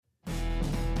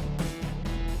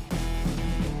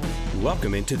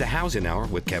Welcome into the Housing Hour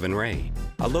with Kevin Ray,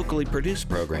 a locally produced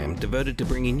program devoted to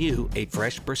bringing you a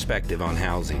fresh perspective on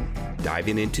housing,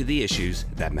 diving into the issues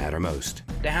that matter most.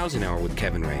 The Housing Hour with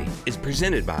Kevin Ray is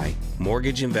presented by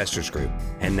Mortgage Investors Group.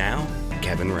 And now,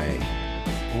 Kevin Ray.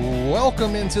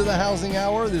 Welcome into the Housing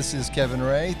Hour. This is Kevin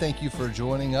Ray. Thank you for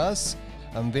joining us.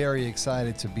 I'm very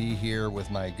excited to be here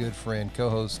with my good friend,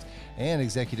 co-host, and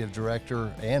executive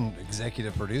director and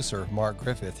executive producer, Mark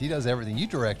Griffith. He does everything. You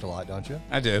direct a lot, don't you?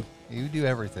 I do. You do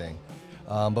everything.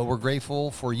 But we're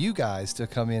grateful for you guys to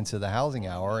come into the Housing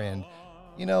Hour. And,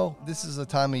 you know, this is a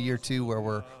time of year, too, where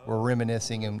we're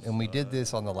reminiscing. And we did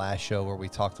this on the last show where we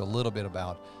talked a little bit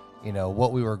about, you know,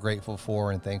 what we were grateful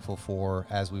for and thankful for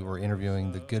as we were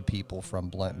interviewing the good people from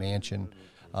Blunt Mansion.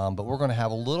 But we're going to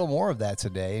have a little more of that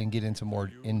today and get into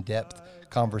more in-depth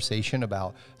conversation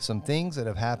about some things that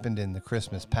have happened in the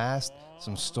Christmas past,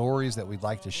 some stories that we'd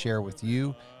like to share with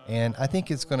you. And I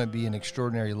think it's going to be an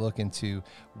extraordinary look into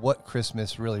what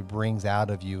Christmas really brings out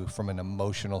of you from an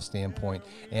emotional standpoint.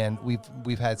 And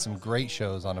we've had some great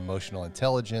shows on emotional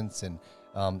intelligence. And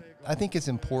I think it's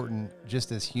important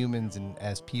just as humans and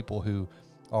as people who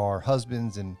are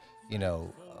husbands and, you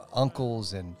know,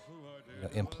 uncles and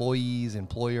employees,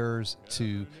 employers,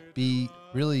 to be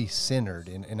really centered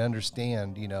and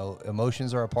understand, you know,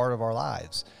 emotions are a part of our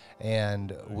lives.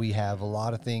 And we have a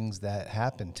lot of things that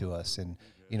happen to us. And,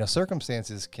 you know,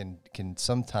 circumstances can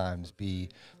sometimes be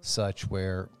such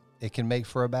where it can make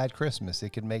for a bad Christmas.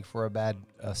 It can make for a bad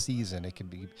season. It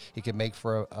can make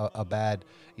for a bad,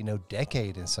 you know,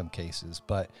 decade in some cases.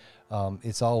 But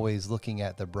it's always looking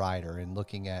at the brighter and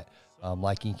looking at,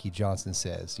 like Inky Johnson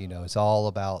says, you know, it's all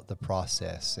about the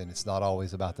process and it's not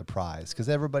always about the prize, because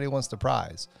everybody wants the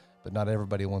prize, but not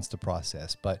everybody wants the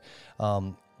process. But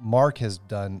Mark has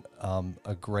done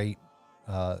a great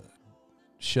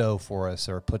show for us,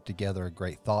 or put together a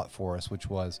great thought for us, which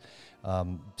was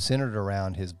centered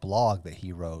around his blog that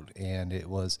he wrote. And it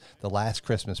was The Last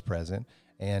Christmas Present.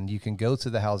 And you can go to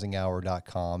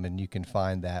thehousinghour.com and you can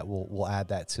find that. We'll add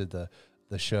that to the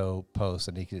show post,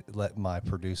 and he could let my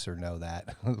producer know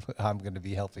that I'm going to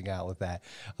be helping out with that.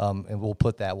 And we'll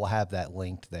have that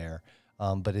linked there.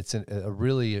 But it's a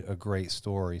really great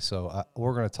story. So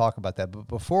we're going to talk about that. But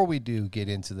before we do get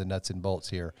into the nuts and bolts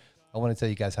here, I want to tell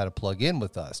you guys how to plug in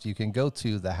with us. You can go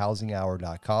to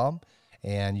thehousinghour.com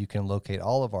and you can locate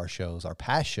all of our shows, our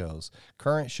past shows,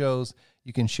 current shows.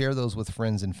 You can share those with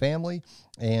friends and family,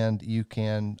 and you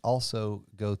can also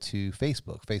go to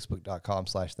Facebook,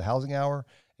 facebook.com/thehousinghour,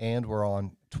 and we're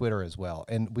on Twitter as well.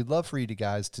 And we'd love for you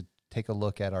guys to take a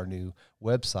look at our new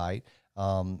website,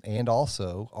 and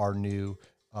also our new,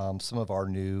 some of our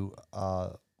new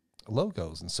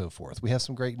logos and so forth. We have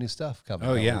some great new stuff coming.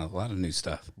 Oh, yeah, a lot of new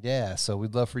stuff. Yeah, so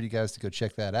we'd love for you guys to go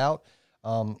check that out.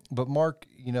 But Mark,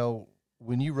 you know,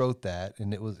 when you wrote that,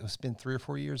 and it's been 3 or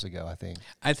 4 years ago, I think.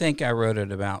 I think I wrote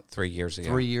it about 3 years ago.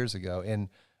 3 years ago. And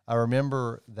I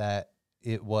remember that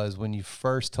it was, when you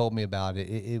first told me about it,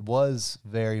 it was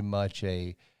very much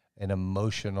an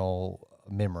emotional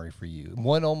memory for you.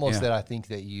 One almost that I think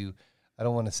that you, I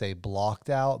don't want to say blocked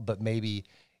out, but maybe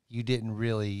you didn't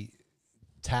really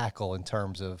tackle in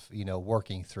terms of, you know,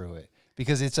 working through it.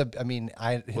 Because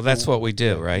well, that's what we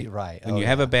do, right? Right. When you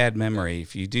have a bad memory,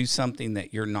 if you do something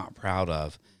that you're not proud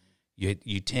of,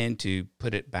 you tend to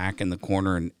put it back in the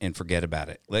corner and forget about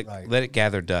it. Let it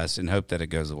gather dust and hope that it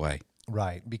goes away.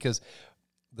 Right. Because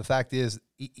the fact is,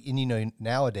 and you know,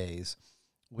 nowadays,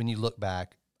 when you look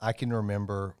back, I can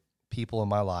remember people in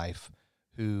my life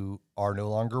who are no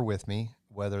longer with me,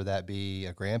 whether that be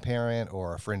a grandparent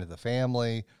or a friend of the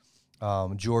family.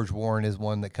 George Warren is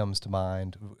one that comes to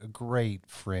mind, a great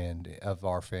friend of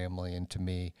our family and to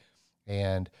me.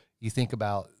 And you think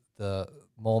about the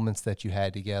moments that you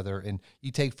had together, and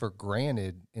you take for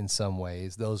granted in some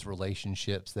ways those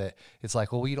relationships that it's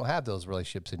like, well, you don't have those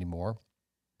relationships anymore.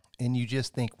 And you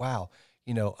just think, wow,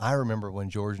 you know, I remember when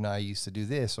George and I used to do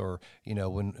this, or, you know,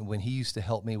 when he used to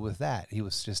help me with that. He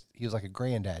was like a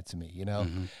granddad to me, you know.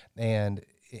 Mm-hmm.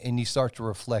 And you start to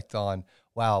reflect on,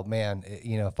 wow, man,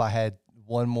 you know, if I had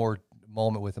one more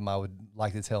moment with him, I would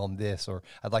like to tell him this, or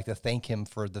I'd like to thank him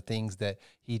for the things that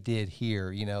he did here,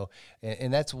 you know.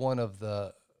 And that's one of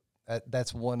the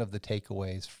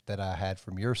takeaways that I had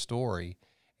from your story,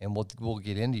 and we'll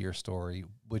get into your story,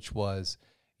 which was,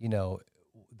 you know,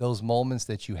 those moments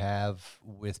that you have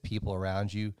with people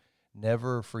around you.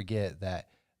 Never forget that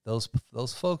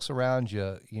those folks around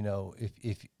you, you know,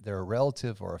 if they're a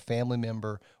relative or a family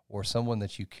member or someone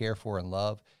that you care for and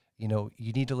love, you know,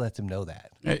 you need to let them know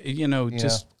that.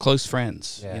 Just close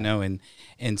friends, you know,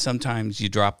 and sometimes you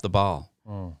drop the ball.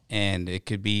 And it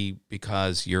could be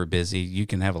because you're busy. You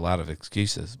can have a lot of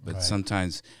excuses, but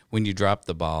sometimes when you drop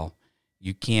the ball,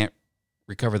 you can't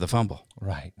recover the fumble.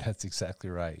 Right. That's exactly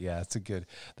right. Yeah, that's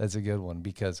a good one,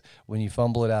 because when you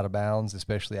fumble it out of bounds,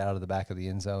 especially out of the back of the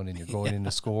end zone and you're going in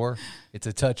to score, it's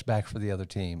a touchback for the other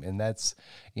team. And that's,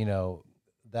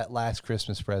 that last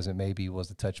Christmas present maybe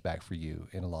was a touchback for you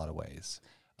in a lot of ways.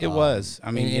 It was.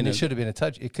 I mean, and it should have been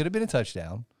it could have been a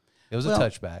touchdown. It was a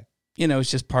touchback.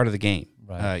 It's just part of the game.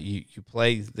 Right. You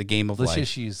play the game of life. Let's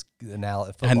just use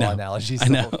football analogies. I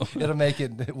know. It'll make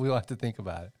it, we don't have to think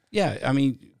about it. Yeah, I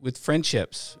mean, with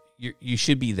friendships, you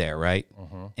should be there, right?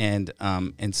 And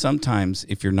sometimes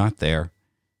if you're not there,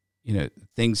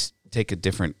 things take a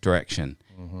different direction,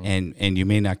 and you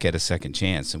may not get a second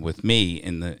chance. And with me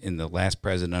in the last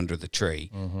present under the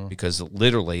tree, because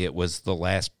literally it was the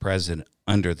last present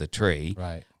under the tree,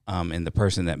 right? And the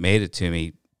person that made it to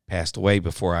me passed away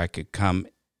before I could come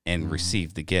and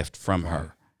receive the gift from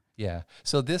her. Yeah.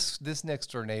 So this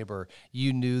next door neighbor,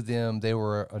 you knew them. They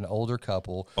were an older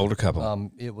couple.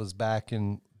 It was back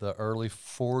in the early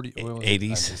 40s. 80s. I'm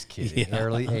just kidding. Yeah.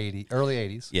 Early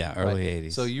 80s. Yeah, early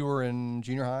 80s. So you were in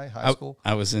junior high school?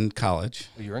 I was in college.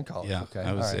 Oh, you were in college. Yeah, okay.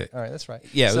 I was All right, that's right.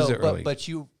 Yeah, it was early. But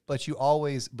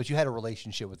you had a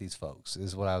relationship with these folks,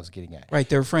 is what I was getting at. Right,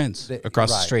 they were friends across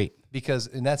the street.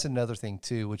 And that's another thing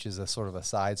too, which is a sort of a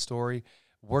side story.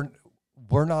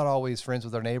 We're not always friends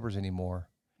with our neighbors anymore.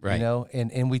 Right.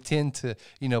 And we tend to,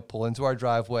 pull into our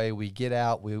driveway, we get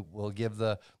out, we'll give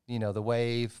the the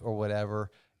wave or whatever,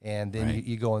 and then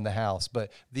you go in the house.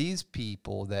 But these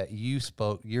people that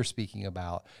you're speaking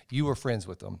about, you were friends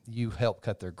with them. You helped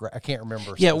cut their grass. I can't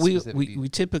remember. Yeah, we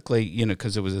typically,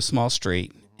 because it was a small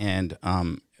street, and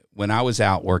when I was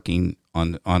out working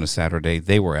on a Saturday,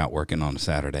 they were out working on a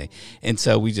Saturday. And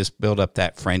so we just built up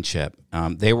that friendship.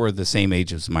 They were the same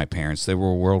age as my parents. They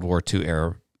were World War II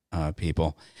era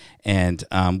people. And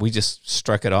we just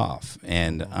struck it off.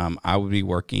 And I would be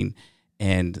working,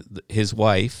 and his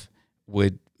wife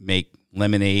would make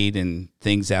lemonade and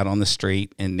things out on the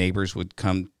street, and neighbors would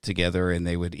come together and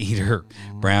they would eat her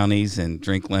brownies and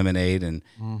drink lemonade,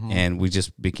 and we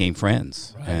just became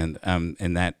friends. Right.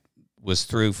 And that was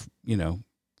through,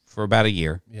 for about a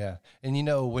year. Yeah. And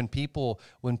when people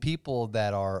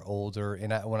that are older,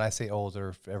 and when I say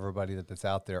older, for everybody that's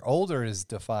out there, older is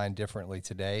defined differently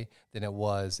today than it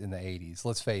was in the 80s.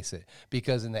 Let's face it.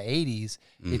 Because in the 80s,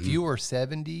 if you were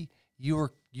 70, you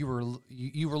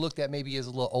were looked at maybe as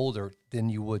a little older than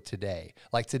you would today.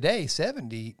 Like today,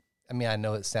 70, I mean, I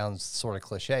know it sounds sort of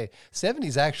cliche. 70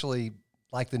 is actually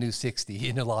like the new 60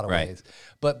 in a lot of ways.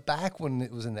 But back when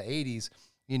it was in the 80s,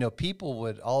 people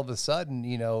would all of a sudden,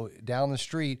 down the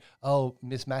street, oh,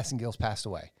 Miss Massengill's passed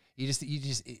away.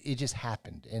 It just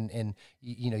happened. And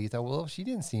you thought, well, she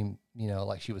didn't seem,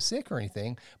 like she was sick or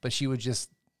anything, but she would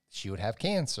have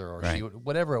cancer, or she would,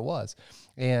 whatever it was.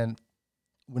 And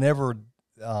whenever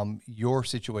your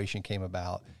situation came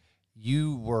about,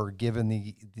 you were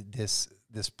given this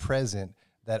present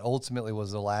that ultimately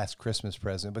was the last Christmas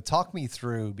present. But talk me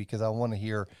through, because I want to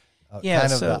hear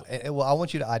I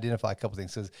want you to identify a couple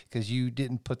things, because you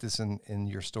didn't put this in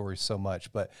your story so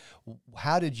much, but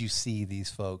how did you see these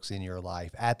folks in your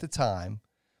life at the time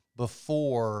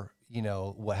before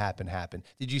what happened?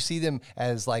 Did you see them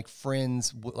as like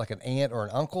friends, like an aunt or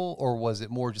an uncle, or was it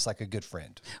more just like a good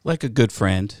friend? Like a good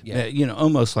friend,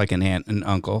 almost like an aunt and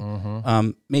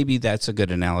uncle. Maybe that's a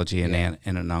good analogy, an aunt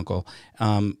and an uncle.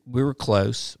 We were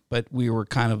close, but we were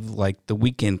kind of like the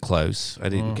weekend close. I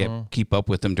didn't keep up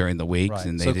with them during the weeks. Right.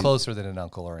 And so closer than an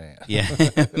uncle or an aunt.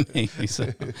 Yeah, maybe so.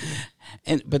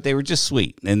 But they were just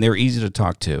sweet, and they were easy to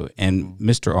talk to. And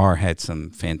Mr. R had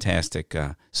some fantastic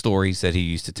stories that he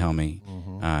used to tell me.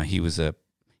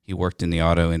 He worked in the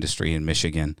auto industry in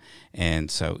Michigan, and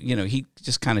so he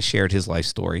just kind of shared his life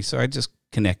story. So I just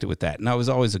connected with that, and I was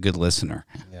always a good listener.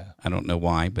 Yeah, I don't know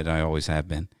why, but I always have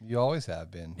been. You always have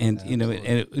been, and and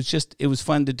it was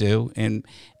fun to do. And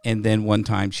then one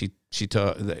time she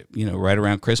taught, right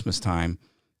around Christmas time,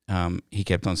 he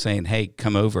kept on saying, "Hey,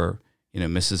 come over.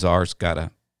 Mrs. R's got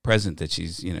a present that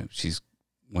she's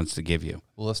wants to give you."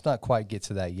 Well, let's not quite get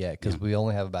to that yet, because we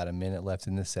only have about a minute left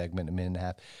in this segment, a minute and a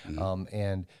half.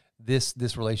 And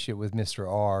this relationship with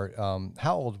Mr. R,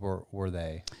 how old were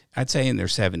they? I'd say in their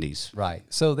 70s. Right.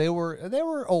 So they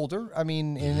were older. I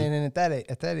mean, and at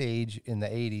that age in the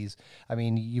 80s, I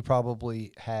mean, you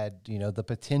probably had the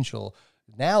potential.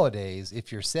 Nowadays,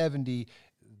 if you're 70,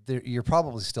 you're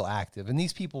probably still active, and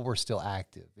these people were still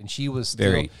active, and she was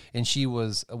still, Very. and she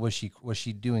was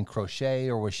she doing crochet,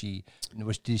 or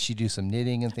did she do some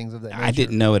knitting and things of that nature? I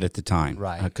didn't know it at the time,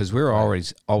 Right. Because we were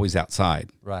always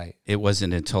outside. Right. It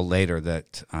wasn't until later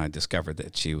that I discovered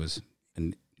that she was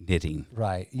knitting.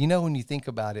 Right. You know, when you think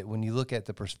about it, when you look at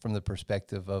from the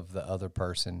perspective of the other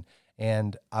person,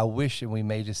 and I wish, and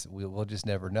we'll just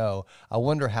never know. I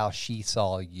wonder how she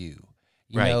saw you.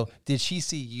 You Right. know, did she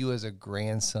see you as a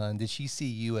grandson? Did she see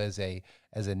you as a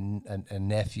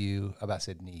nephew? I about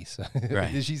said niece.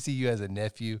 Right. Did she see you as a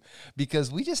nephew? Because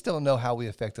we just don't know how we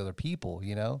affect other people,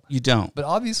 you know? You don't. But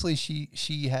obviously she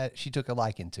took a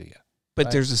liking to you. But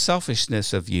Right. there's a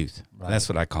selfishness of youth. Right. That's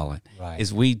what I call it. Right.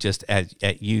 Is we just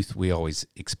at youth we always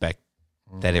expect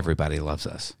that everybody loves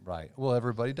us. Right. Well,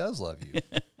 everybody does love you.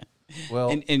 Well,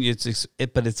 And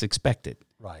but it's expected.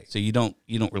 right. So you don't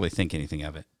really think anything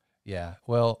of it. Yeah.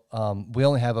 Well, we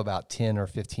only have about 10 or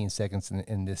 15 seconds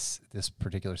in this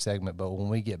particular segment, but when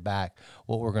we get back,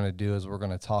 what we're going to do is we're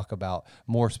going to talk about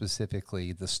more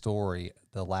specifically the story,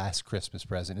 The Last Christmas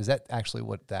Present. Is that actually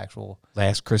what the actual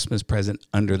Last Christmas present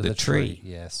under the tree.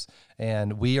 Yes.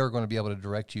 And we are going to be able to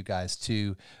direct you guys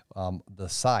to the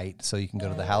site so you can go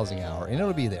to the Housing Hour, and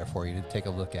it'll be there for you to take a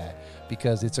look at,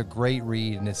 because it's a great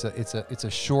read, and it's a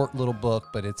short little book,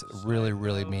 but it's really,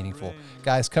 really meaningful.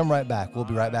 Guys, come right back. We'll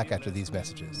be right back after these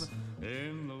messages.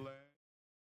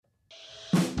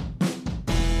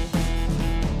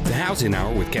 The Housing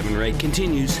Hour with Kevin Ray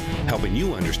continues, helping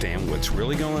you understand what's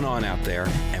really going on out there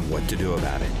and what to do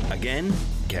about it. Again,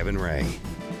 Kevin Ray.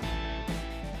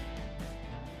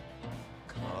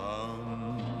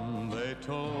 They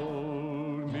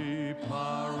told me,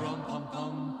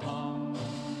 pa-rum-pum-pum-pum.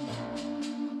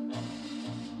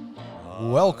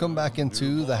 Welcome back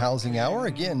into the Housing Hour.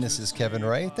 Again, this is Kevin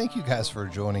Ray. Thank you guys for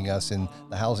joining us in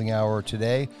the Housing Hour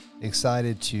today.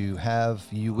 Excited to have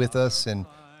you with us, and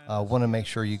want to make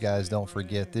sure you guys don't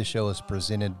forget this show is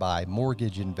presented by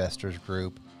Mortgage Investors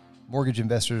Group. Mortgage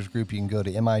Investors Group, you can go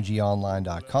to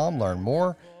migonline.com, learn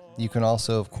more. You can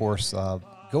also, of course,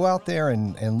 go out there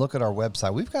and look at our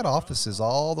website. We've got offices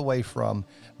all the way from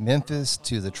Memphis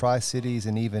to the Tri-Cities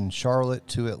and even Charlotte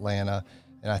to Atlanta.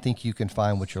 And I think you can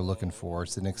find what you're looking for.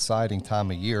 It's an exciting time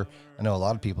of year. I know a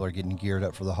lot of people are getting geared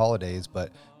up for the holidays,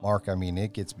 but Mark, I mean,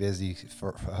 it gets busy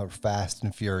for fast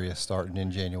and furious starting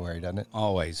in January, doesn't it?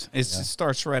 Always. It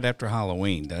starts right after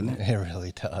Halloween, doesn't it? It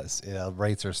really does. Yeah,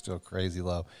 rates are still crazy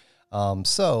low.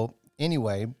 So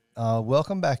anyway,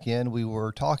 welcome back in. We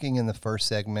were talking in the first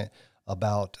segment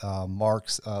about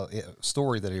Mark's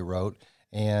story that he wrote,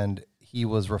 and he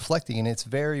was reflecting, and it's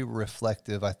very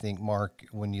reflective, I think, Mark,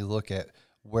 when you look at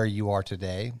where you are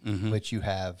today, which you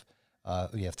have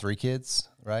 3 kids,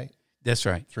 right? That's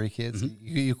right. 3 kids.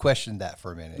 You questioned that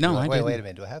for a minute. No, You're like, I wait didn't. a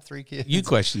minute. Do I have 3 kids? You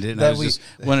questioned it, and That I just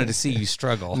wanted to see you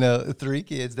struggle. No, 3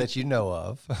 kids that you know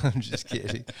of. I'm just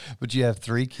kidding. But you have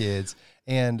 3 kids.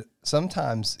 And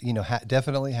sometimes,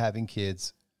 definitely having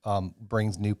kids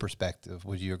brings new perspective.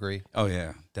 Would you agree? Oh,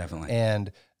 yeah, definitely.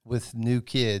 And with new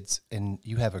kids, and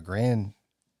you have a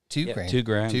two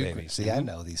grandbabies. See, I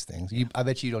know these things. I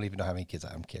bet you don't even know how many kids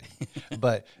I'm kidding.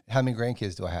 But how many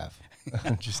grandkids do I have?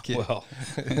 I'm just kidding. Well,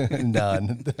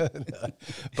 none.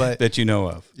 But that you know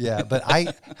of. yeah, but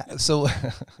so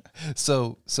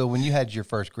when you had your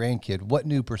first grandkid, what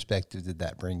new perspective did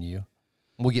that bring you?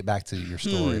 We'll get back to your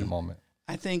story in a moment.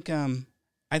 I think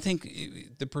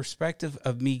the perspective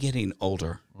of me getting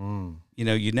older,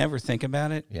 you never think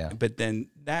about it. Yeah. But then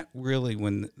that really,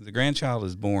 when the grandchild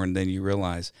is born, then you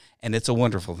realize, and it's a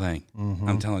wonderful thing.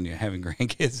 I'm telling you, having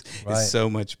grandkids Right. is so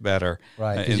much better.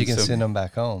 Right, because you can send them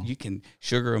back home. You can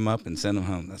sugar them up and send them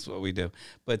home. That's what we do.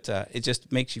 But it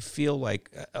just makes you feel like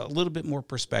a little bit more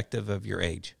perspective of your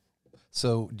age.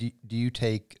 So do you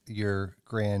take your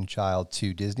grandchild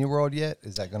to Disney World yet?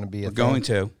 Is that going to be a We're thing? going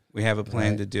to. We have a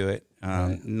plan Right. to do it.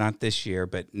 Not this year,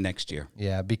 but next year.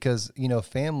 Yeah, because,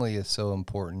 family is so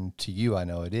important to you. I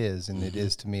know it is, and it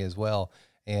is to me as well.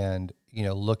 And,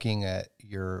 looking at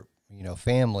your,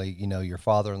 family, your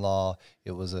father-in-law,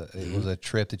 it was a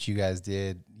trip that you guys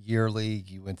did yearly.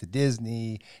 You went to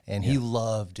Disney, and he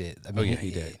loved it. I mean,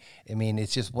 he did. I mean,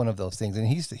 it's just one of those things. And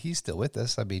he's still with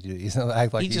us. I mean, he's not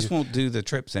act like He just won't do the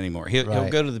trips anymore. He'll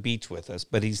Right. go to the beach with us,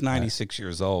 but he's 96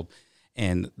 years old.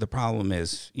 And the problem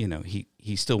is,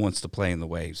 he still wants to play in the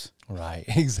waves. Right.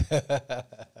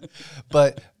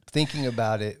 But thinking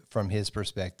about it from his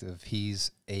perspective,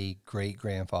 he's a great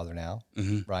grandfather now,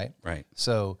 right? Right.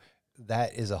 So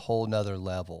that is a whole nother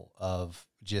level of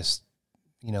just,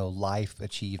 life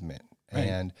achievement. Right.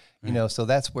 And, you know, so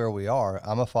that's where we are.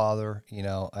 I'm a father, you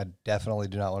know, I definitely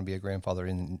do not want to be a grandfather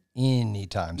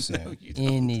anytime soon,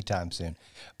 anytime soon.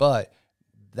 But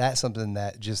that's something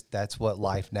that that's what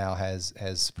life now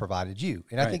has provided you.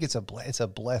 And I think it's a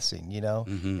blessing, you know?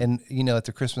 And, you know, at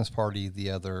the Christmas party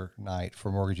the other night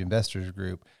for Mortgage Investors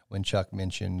Group, when Chuck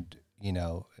mentioned, you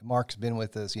know, Mark's been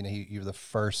with us, you know, you're the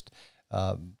first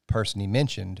person he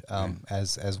mentioned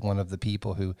as one of the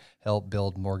people who helped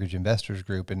build Mortgage Investors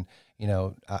Group. And, you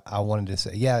know, I wanted to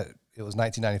say, yeah, it was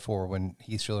 1994 when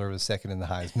Heath Schiller was second in the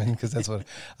Heisman, because that's what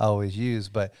I always use.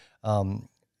 But,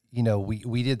 you know,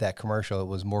 we did that commercial. It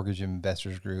was Mortgage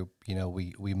Investors Group. You know,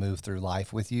 we move through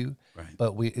life with you,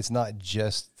 but it's not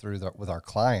just with our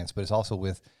clients, but it's also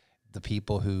with the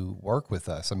people who work with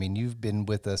us. I mean, you've been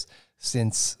with us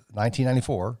since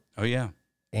 1994. Oh yeah.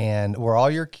 And were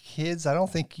all your kids? I don't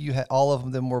think you had all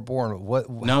of them were born.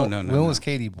 No. When was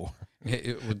Katie born?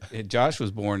 Josh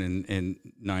was born in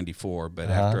 94, but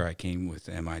after I came with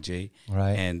MIG,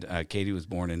 right? And Katie was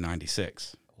born in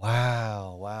 96.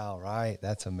 Wow, right.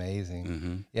 That's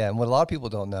amazing. Yeah, and what a lot of people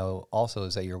don't know also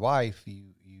is that your wife, you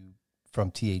from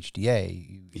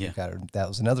THDA, you got her. That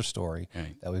was another story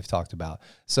that we've talked about.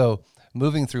 So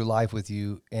moving through life with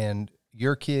you, and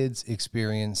your kids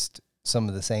experienced some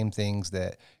of the same things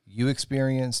that you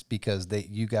experienced, because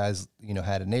you guys, you know,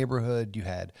 had a neighborhood, you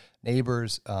had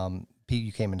neighbors,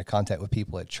 you came into contact with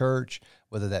people at church,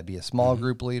 whether that be a small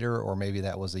group leader, or maybe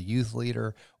that was a youth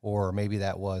leader, or maybe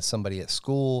that was somebody at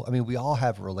school. I mean, we all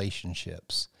have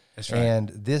relationships. That's right. And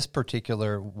this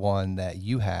particular one that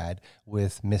you had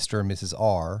with Mr. and Mrs.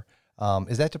 R,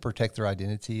 is that to protect their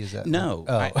identity? Is that no?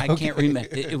 I can't remember.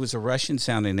 It was a Russian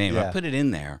sounding name. Yeah. I put it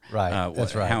in there. Right.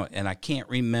 That's right. And I can't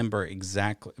remember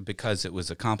exactly because it was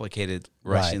a complicated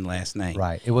Russian last name.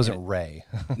 Right. It wasn't Ray.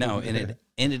 No, and it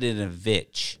ended in a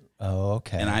Vich. Oh,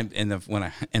 okay. And when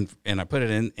I put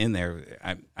it in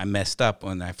there, I messed up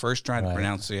when I first tried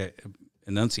to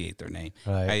enunciate their name.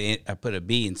 Right. I put a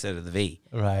B instead of the V.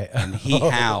 Right. And he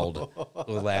howled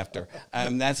with laughter.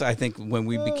 That's, I think, when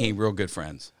we became real good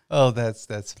friends. Oh, that's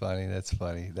funny. That's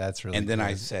funny. That's really. And then good.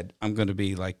 I said, I'm going to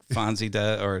be like Fonzie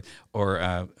does, or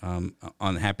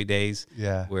on Happy Days,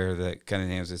 where the kind of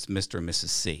names it's Mr. and Mrs.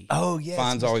 C. Oh, yes.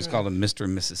 Fonz always called him Mr.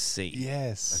 and Mrs. C.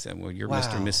 Yes. I said, well, you're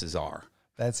Mr. and Mrs. R.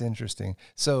 That's interesting.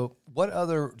 So what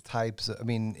other types, I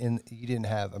mean,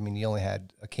 you only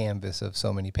had a canvas of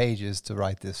so many pages to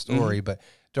write this story, but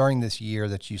during this year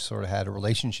that you sort of had a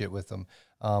relationship with them,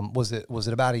 was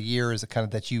it about a year? Is it kind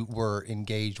of that you were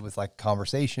engaged with like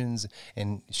conversations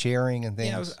and sharing and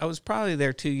things? Yeah, I was probably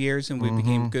there 2 years, and we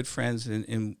became good friends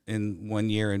in 1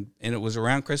 year, and it was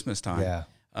around Christmas time,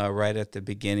 right at the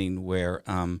beginning, where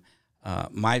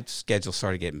my schedule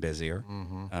started getting busier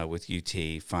with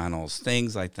UT finals,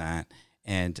 things like that,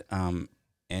 and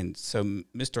so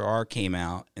Mr. R came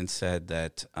out and said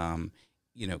that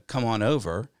you know, come on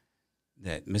over,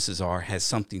 that Mrs. R has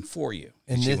something for you.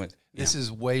 And this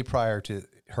is way prior to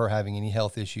her having any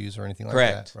health issues or anything like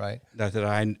Correct. that, right? That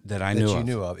I that knew you of.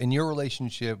 knew of. In your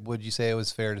relationship, would you say it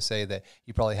was fair to say that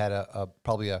you probably had a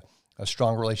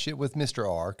strong relationship with Mr.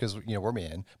 R, because, you know, we're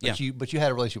men, but you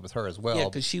had a relationship with her as well. Yeah,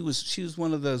 because she was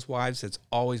one of those wives that's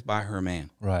always by her man.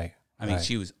 Right. I mean,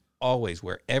 she was always,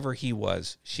 wherever he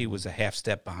was, she was a half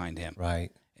step behind him.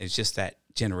 Right. It's just that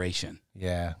generation.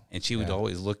 Yeah. And she would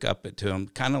always look up to him,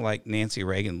 kind of like Nancy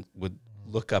Reagan would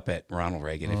look up at Ronald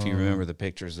Reagan. If you remember the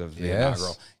pictures of the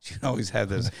inaugural, she always had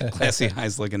those classy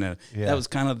eyes looking at him. Yeah. That was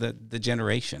kind of the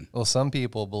generation. Well, some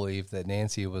people believe that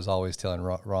Nancy was always telling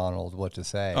Ronald what to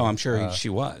say. Oh, I'm sure she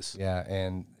was. Yeah,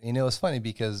 and you know, it's funny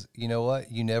because you know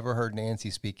what? You never heard Nancy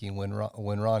speaking when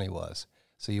Ronnie was.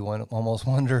 So you almost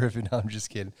wonder if, no, I'm just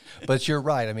kidding. But you're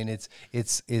right. I mean, it's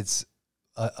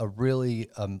a really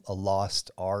a lost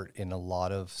art in a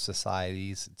lot of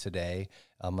societies today,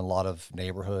 a lot of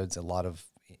neighborhoods, a lot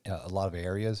of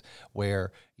areas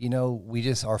where, you know,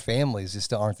 our families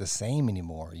just aren't the same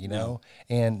anymore, you know,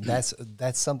 and that's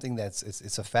something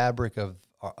it's a fabric of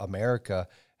America,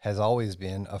 has always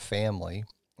been a family.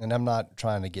 And I'm not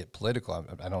trying to get political.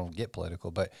 I don't get political,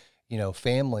 but you know,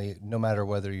 family, no matter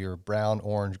whether you're brown,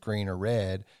 orange, green, or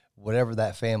red, whatever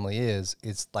that family is,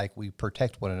 it's like we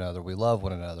protect one another, we love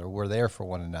one another, we're there for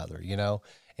one another, you know.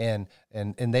 And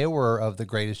they were of the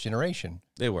greatest generation.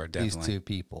 They were, definitely, these two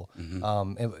people.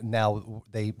 And now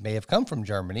they may have come from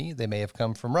Germany, they may have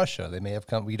come from Russia, they may have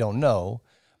come. We don't know,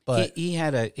 but he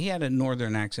had a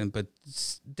northern accent, but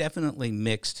definitely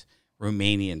mixed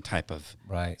Romanian type of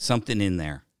something in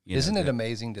there. Isn't it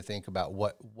amazing to think about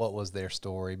what was their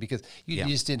story? Because you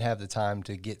just didn't have the time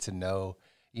to get to know,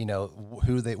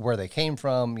 where they came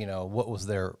from, what was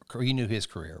their, he knew his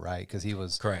career, right? Because he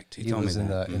was Correct. He was in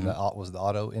the was the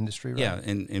auto industry, right? Yeah,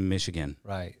 in Michigan.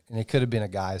 Right. And it could have been a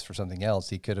guy's for something else.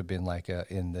 He could have been like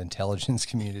in the intelligence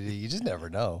community. You just never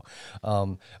know.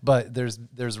 But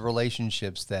there's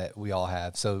relationships that we all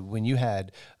have. So when you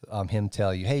had him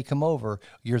tell you, hey, come over,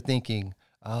 you're thinking,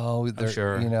 oh,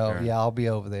 sure. Yeah, I'll be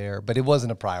over there. But it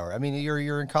wasn't a priority. I mean,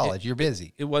 you're in college, you're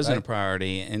busy. It wasn't right? a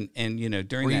priority, and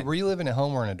during were you living at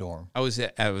home or in a dorm? I was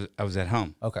at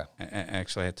home. Okay,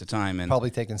 actually at the time, and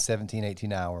probably taking 17,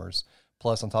 18 hours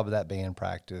plus on top of that band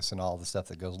practice and all the stuff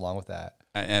that goes along with that.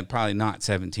 And probably not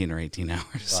 17 or 18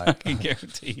 hours. Right. I can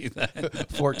guarantee you that.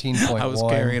 14.1. I was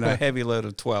carrying a heavy load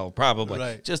of 12, probably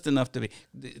right. just enough to be.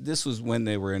 This was when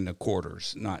they were in the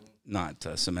quarters, not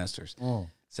semesters.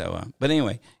 So, but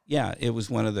anyway, yeah, it was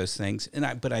one of those things.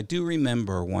 But I do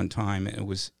remember one time, it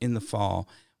was in the fall,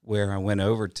 where I went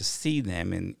over to see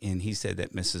them, and he said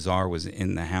that Mrs. R was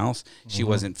in the house. She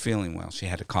wasn't feeling well. She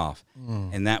had a cough.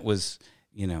 And that was,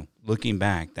 looking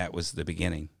back, that was the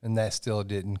beginning. And that still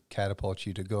didn't catapult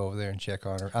you to go over there and check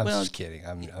on her? I'm just kidding.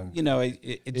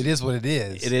 It is what it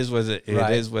is. It is what it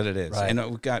is. What it is. Right.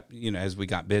 And we got, as we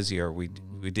got busier, we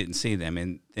didn't see them,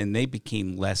 and they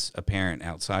became less apparent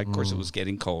outside. Of course, it was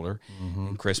getting colder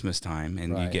in Christmas time,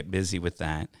 and you get busy with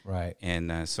that. Right.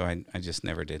 And so I just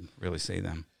never did really see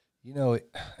them.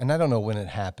 And I don't know when it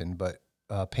happened, but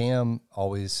Pam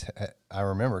always, I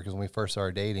remember, because when we first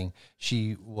started dating,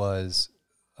 she was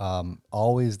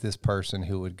always this person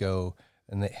who would go,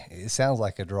 and it sounds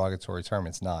like a derogatory term.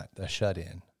 It's not, a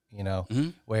shut-in,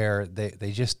 where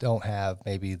they just don't have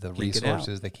maybe the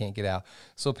resources. They can't get out.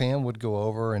 So Pam would go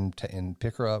over and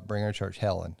pick her up, bring her to church.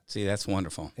 Helen. See, that's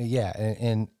wonderful. Yeah,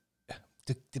 and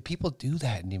do people do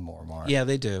that anymore, Mark? Yeah,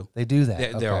 they do. They do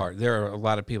that. There are a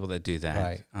lot of people that do that.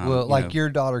 Right. Well, your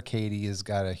daughter Katie has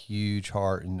got a huge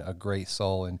heart and a great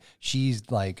soul, and she's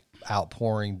like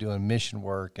outpouring, doing mission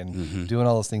work and doing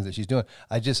all those things that she's doing.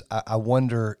 I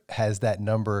wonder, has that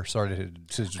number started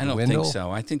to dwindle? I don't think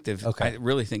so. I think I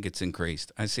really think it's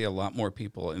increased. I see a lot more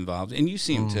people involved, and you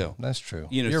see them too. That's true.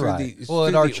 You're right.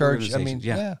 At our church,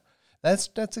 yeah.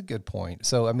 That's a good point.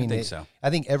 So, I mean, I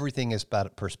think everything is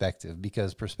about perspective,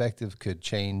 because perspective could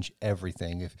change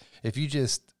everything. If you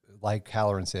just, like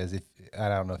Halloran says, I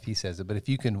don't know if he says it, but if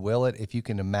you can will it, if you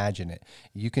can imagine it,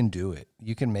 you can do it.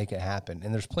 You can make it happen.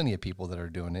 And there's plenty of people that are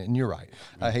doing it. And you're right.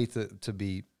 I hate to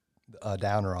be a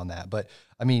downer on that. But,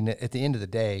 I mean, at the end of the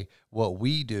day, what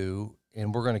we do,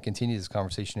 and we're going to continue this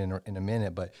conversation in a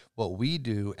minute, but what we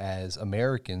do as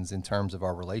Americans in terms of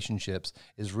our relationships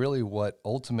is really what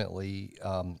ultimately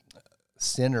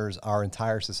centers our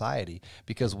entire society,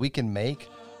 because we can make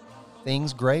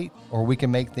things great or we can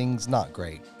make things not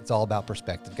great. It's all about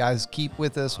perspective. Guys, keep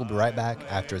with us. We'll be right back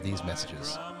after these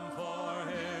messages.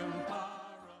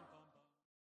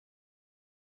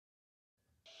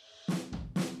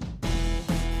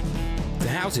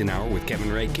 Housing Hour with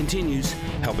Kevin Ray continues,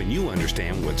 helping you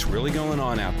understand what's really going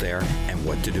on out there and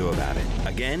what to do about it.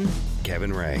 Again,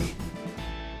 Kevin Ray.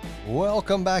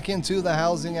 Welcome back into the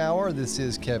Housing Hour. This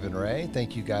is Kevin Ray.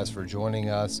 Thank you guys for joining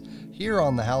us here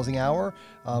on the Housing Hour.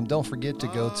 Don't forget to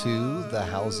go to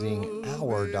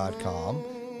thehousinghour.com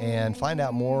and find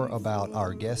out more about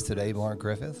our guest today, Mark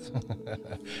Griffith.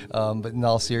 But in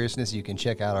all seriousness, you can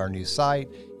check out our new site.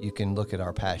 You can look at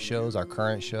our past shows, our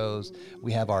current shows.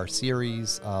 We have our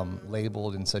series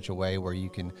labeled in such a way where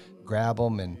you can grab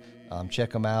them and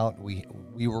check them out.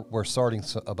 We're starting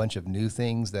a bunch of new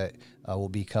things that will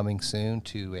be coming soon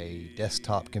to a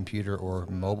desktop computer or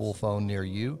mobile phone near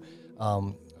you.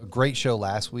 A great show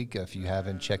last week, if you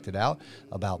haven't checked it out,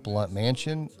 about Blunt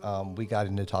Mansion. We got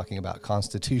into talking about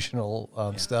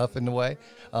constitutional stuff in a way.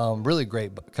 Really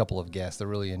great couple of guests. I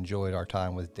really enjoyed our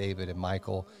time with David and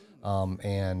Michael.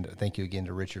 And thank you again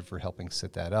to Richard for helping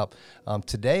set that up.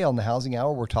 Today on the Housing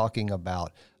Hour, we're talking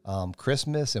about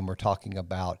Christmas, and we're talking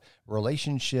about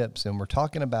relationships, and we're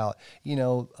talking about,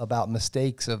 about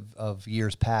mistakes of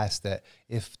years past that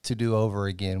if to do over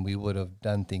again, we would have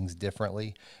done things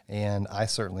differently. And I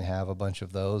certainly have a bunch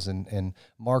of those. And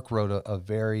Mark wrote a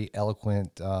very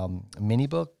eloquent mini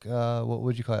book. What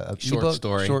would you call it? A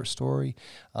short story.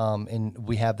 And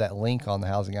we have that link on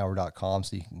thehousinghour.com,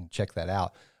 so you can check that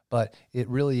out. But it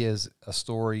really is a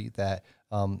story that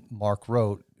Mark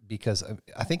wrote, because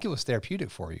I think it was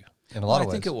therapeutic for you in a lot of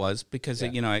ways. I think it was, because I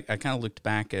kind of looked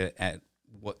back at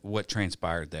what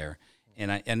transpired there,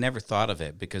 and I never thought of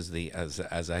it, because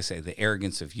as I say, the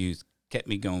arrogance of youth kept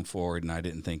me going forward, and I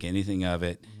didn't think anything of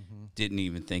it. Didn't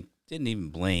even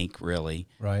blink really.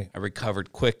 Right. I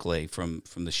recovered quickly from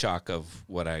the shock of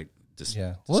what I just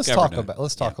discovered.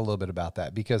 Let's talk a little bit about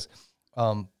that, because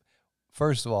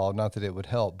First of all, not that it would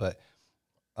help, but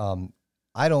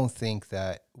I don't think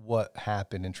that what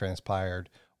happened and transpired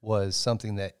was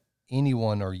something that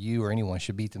anyone or you or anyone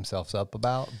should beat themselves up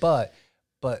about. But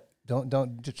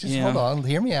don't just hold on,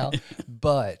 hear me out.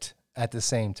 But at the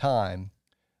same time,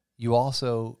 you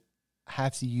also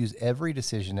have to use every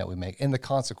decision that we make and the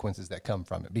consequences that come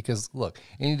from it. Because look,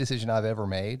 any decision I've ever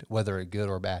made, whether it's good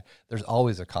or bad, there's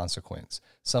always a consequence.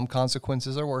 Some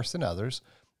consequences are worse than others.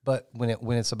 But when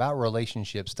it's about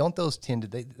relationships, don't those tend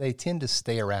to they tend to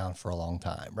stay around for a long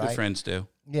time, right? Good friends do.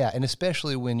 Yeah, and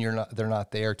especially when they're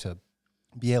not there to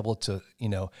be able to,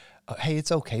 hey,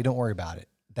 it's okay, don't worry about it.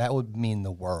 That would mean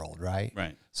the world, right?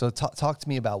 Right. So talk to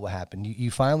me about what happened. You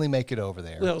finally make it over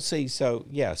there. Well, see, so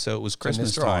it was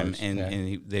Christmas Mr. time, R's,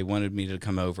 and they wanted me to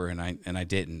come over, and I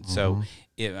didn't. So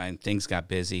and things got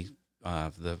busy.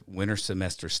 The winter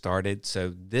semester started,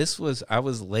 so I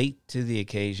was late to the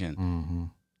occasion. Mm-hmm.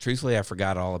 Truthfully, I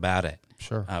forgot all about it.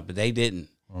 Sure. But they didn't,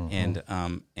 and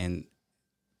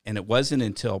it wasn't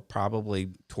until probably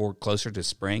toward closer to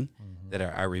spring that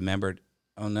I remembered.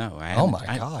 Oh no! Oh my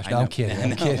gosh! No, I'm kidding.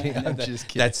 I'm kidding. I'm just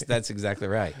kidding. That's exactly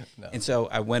right. No. And so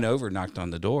I went over, knocked on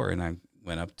the door, and I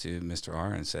went up to Mr.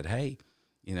 R and said, "Hey,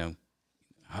 I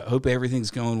hope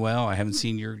everything's going well. I haven't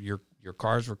seen your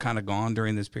cars were kind of gone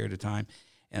during this period of time."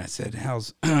 And I said,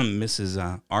 "How's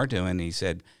Mrs. R doing?" And he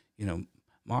said,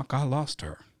 "Mark, I lost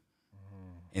her."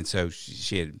 And so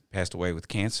she had passed away with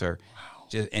cancer,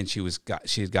 and she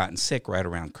had gotten sick right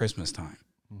around Christmas time,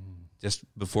 just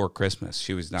before Christmas.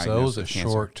 She was diagnosed. So it was a with cancer.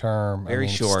 short term, very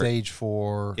short, stage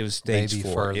 4. It was stage maybe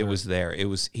 4. Further. It was there. It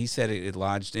was. He said it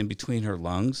lodged in between her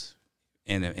lungs,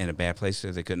 in a bad place,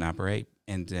 so they couldn't operate.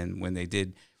 And then when they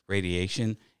did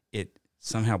radiation, it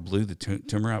somehow blew the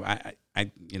tumor up.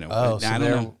 I don't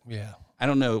know. Yeah. I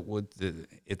don't know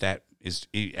if that is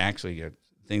actually a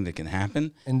thing that can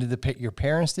happen. And your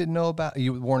parents didn't know about?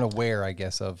 You weren't aware, I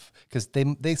guess, of, because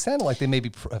they sounded like they maybe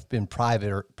have been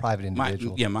private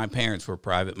individuals. My parents were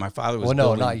private. My father was. Well,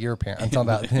 no, not your parents. I'm talking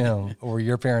about him. Or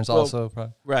your parents also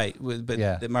private? Right,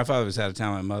 but my father was out of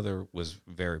town. My mother was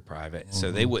very private,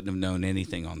 so they wouldn't have known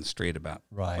anything on the street about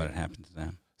what had happened to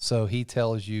them. So he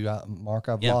tells you, Mark,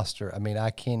 I've lost her. I mean, I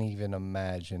can't even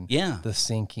imagine the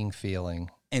sinking feeling.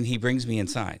 And he brings me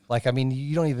inside. Like, I mean,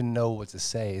 you don't even know what to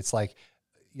say. It's like,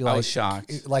 I was shocked.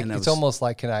 It's almost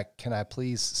like, can I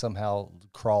please somehow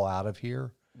crawl out of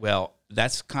here? Well,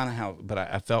 that's kind of how. But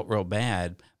I felt real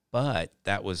bad. But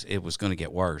it was going to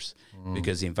get worse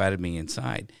because he invited me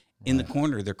inside. In the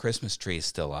corner, their Christmas tree is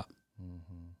still up.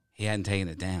 Mm-hmm. He hadn't taken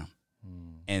it down,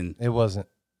 and it wasn't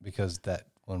because that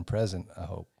one present. I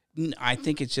hope. I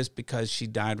think it's just because she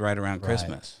died right around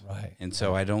Christmas, right? And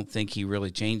so I don't think he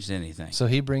really changed anything. So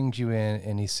he brings you in,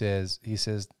 and he says.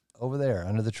 Over there,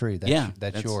 under the tree.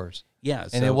 That's yours. Yeah.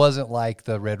 And it wasn't like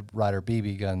the Red Ryder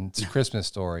BB gun Christmas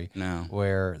story. No.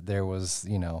 Where there was,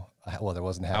 there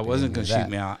wasn't happening. I wasn't going to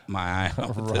shoot my eye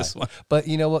out with this one. But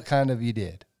you know what kind of you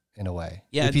did, in a way.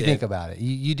 Yeah, if you think about it.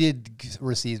 You did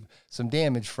receive some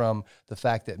damage from the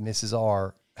fact that Mrs.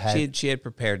 R had... She had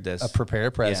prepared this. A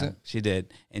prepared present. Yeah, she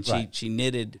did. And she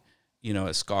knitted,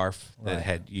 a scarf that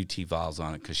had UT Vols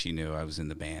on it because she knew I was in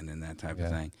the band and that type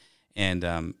of thing. And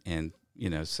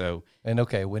so. And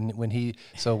okay, when he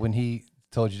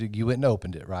told you you went and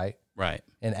opened it, right? Right.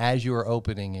 And as you are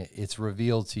opening it, it's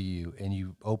revealed to you, and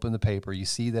you open the paper, you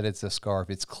see that it's a scarf.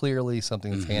 It's clearly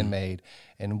something that's handmade.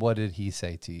 And what did he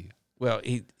say to you? Well,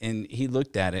 he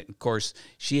looked at it. Of course,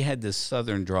 she had this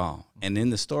southern drawl. And in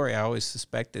the story, I always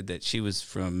suspected that she was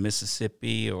from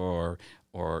Mississippi or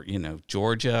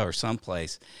Georgia or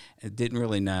someplace. I didn't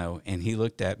really know. And he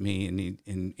looked at me,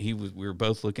 and we were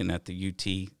both looking at the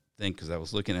UT thing because I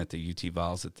was looking at the UT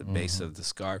Vols at the base of the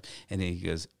scarf, and he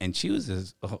goes, and she was an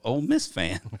Ole Miss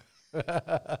fan.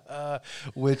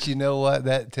 Which, you know what,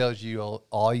 that tells you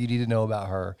all you need to know about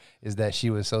her is that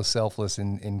she was so selfless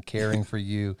in caring for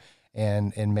you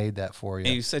and made that for you.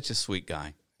 And he's such a sweet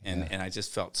guy. And I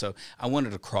just felt so I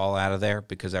wanted to crawl out of there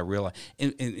because I realized,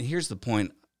 and here's the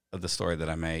point of the story that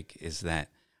I make is that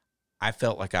I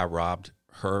felt like I robbed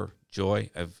her joy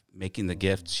of making the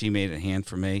gift. She made a hand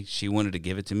for me. She wanted to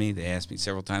give it to me. They asked me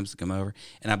several times to come over,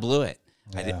 and I blew it.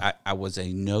 Yeah. I was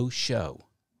a no-show.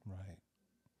 Right.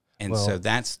 And so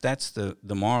that's the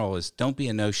moral is don't be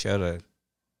a no-show to,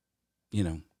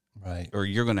 right. or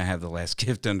you're going to have the last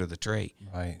gift under the tree.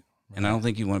 Right. And I don't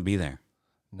think you want to be there.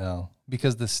 No,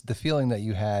 because the feeling that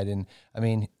you had, and I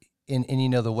mean,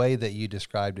 and the way that you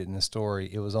described it in the story,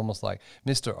 it was almost like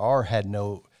Mr. R had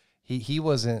he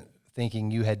wasn't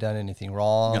thinking you had done anything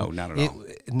wrong. No, not at all.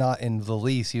 Not in the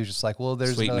least. He was just like, well,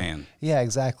 there's Sweet another, man. Yeah,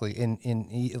 exactly. And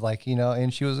he, like, you know,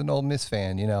 and she was an Ole Miss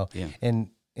fan, you know, Yeah.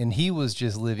 and he was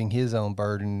just living his own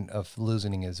burden of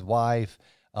losing his wife.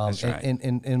 That's right.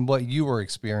 And what you were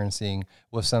experiencing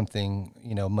was something,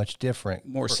 you know, much different.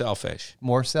 More selfish.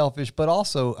 More selfish, but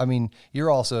also, I mean, you're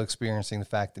also experiencing the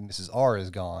fact that Mrs. R is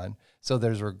gone. So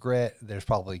there's regret, there's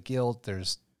probably guilt,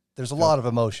 there's a lot of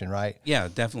emotion, right? Yeah,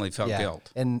 definitely felt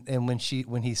guilt. And when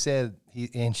he said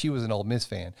she was an Ole Miss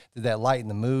fan, did that lighten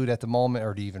the mood at the moment,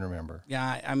 or do you even remember?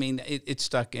 Yeah, I mean, it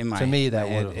stuck in my To me, that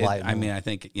head. would have lightened. I mean, I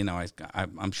think, you know,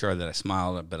 I'm sure that I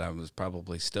smiled, but I was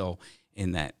probably still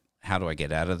in that, how do I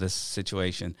get out of this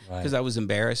situation? Because I was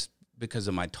embarrassed because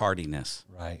of my tardiness.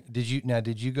 Right. Did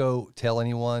you go tell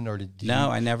anyone, or did you?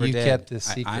 No, I never did. You kept this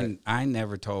secret. I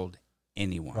never told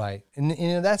anyone. Right. And you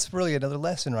know, that's really another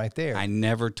lesson right there. I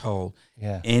never told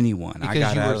anyone. Because I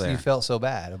got out of there. You felt so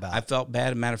bad about it. I felt bad.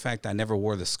 As a matter of fact, I never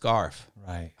wore the scarf.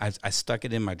 Right. I stuck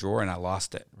it in my drawer and I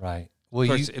lost it. Right. Well,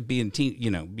 of course, being in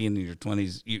your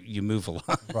 20s, you move a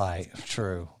lot. Right.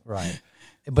 True. Right.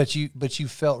 But you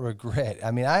felt regret.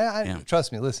 I mean, I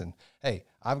trust me. Listen, hey,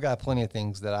 I've got plenty of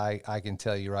things that I can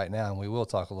tell you right now, and we will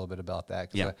talk a little bit about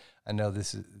that. Cause I know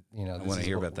this is, you know, I want to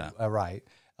hear about that. Right.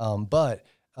 But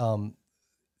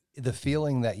the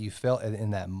feeling that you felt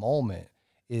in that moment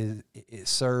it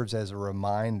serves as a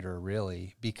reminder,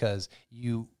 really, because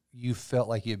you felt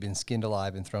like you had been skinned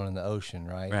alive and thrown in the ocean,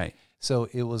 right? Right. So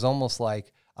it was almost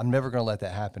like, I'm never going to let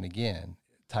that happen again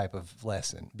type of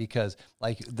lesson, because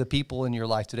like the people in your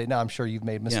life today, now I'm sure you've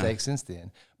made mistakes since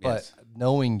then, but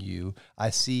knowing you, I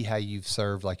see how you've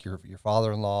served like your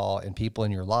father-in-law and people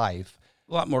in your life.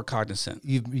 A lot more cognizant.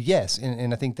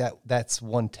 And I think that's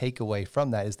one takeaway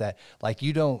from that, is that like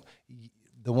the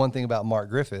one thing about Mark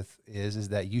Griffith is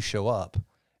that you show up.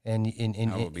 And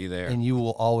I will be there, and you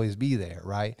will always be there,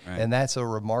 right? And that's a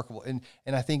remarkable. And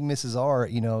I think Mrs. R,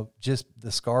 you know, just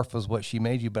the scarf was what she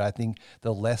made you, but I think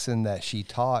the lesson that she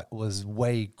taught was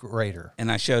way greater.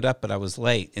 And I showed up, but I was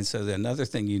late. And so another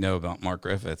thing you know about Mark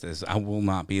Griffith is I will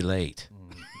not be late.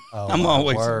 Oh, I'm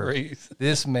always word.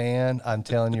 This man, I'm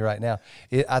telling you right now,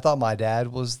 I thought my dad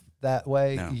was that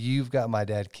way. No. You've got my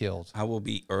dad killed. I will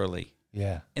be early.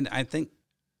 Yeah, and I think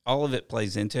all of it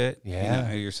plays into it, yeah. You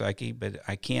know, your psyche, but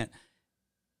I can't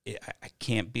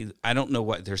be, I don't know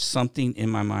what, there's something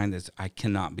in my mind that I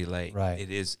cannot be late. Right.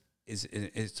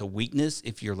 It's a weakness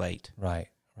if you're late. Right.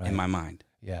 In my mind.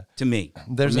 Yeah. To me.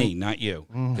 Not you,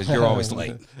 because you're always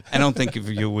late. I don't think of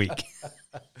you weak.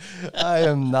 I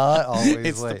am not always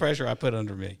it's late. the pressure I put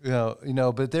under me. You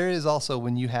know, but there is also,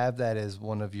 when you have that as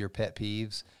one of your pet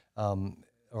peeves,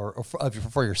 or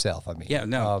for yourself, I mean. Yeah,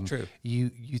 no, true. You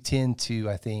tend to,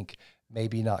 I think,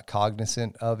 maybe not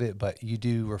cognizant of it, but you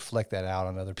do reflect that out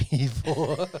on other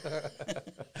people.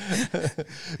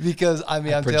 Because, I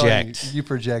mean, I'm telling you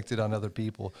project it on other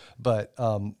people. But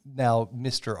now,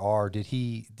 Mr. R, do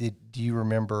you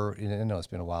remember, I know it's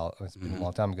been a while, it's been a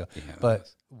long time ago, but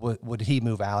would he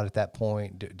move out at that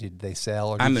point? Did they sell?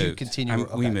 Or did you continue?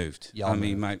 We moved. Y'all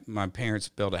moved. moved. My parents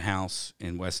built a house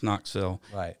in West Knoxville.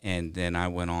 Right. And then I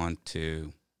went on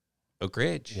to Oak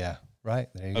Ridge. Yeah, right.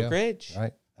 There you go. Oak Ridge.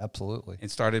 Right, absolutely. And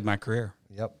started my career.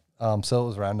 Yep. So it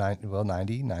was around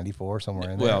 90, 94,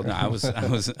 somewhere in there. Well, no, I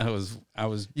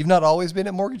was. You've not always been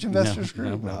at Mortgage Investors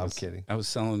Group? No, I'm kidding. I was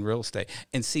selling real estate.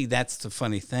 And see, that's the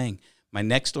funny thing. My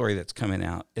next story that's coming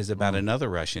out is about another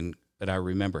Russian, but I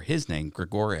remember his name,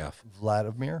 Grigoriev.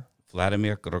 Vladimir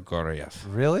Grigoriev.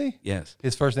 Really? Yes.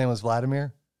 His first name was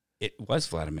Vladimir? It was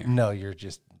Vladimir. No, you're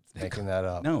just making that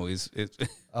up. No,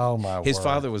 oh, my word. His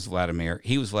father was Vladimir.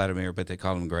 He was Vladimir, but they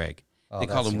called him Greg. They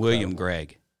called him William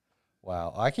Gregg.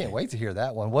 Wow, I can't wait to hear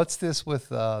that one. What's this with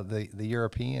the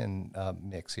European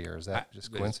mix here? Is that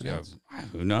just coincidence?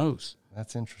 Who knows?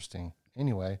 That's interesting.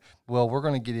 Anyway, well, we're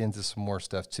going to get into some more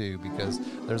stuff too, because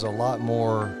there's a lot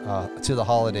more to the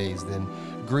holidays than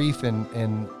grief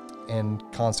and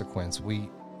consequence. We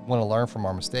want to learn from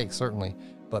our mistakes, certainly,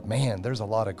 but man, there's a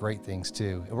lot of great things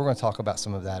too. And we're going to talk about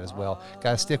some of that as well.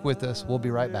 Guys, stick with us. We'll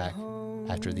be right back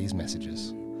after these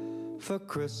messages. For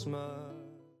Christmas.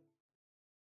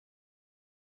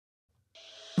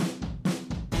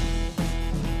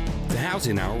 The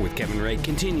Housing Hour with Kevin Ray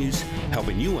continues,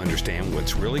 helping you understand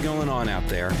what's really going on out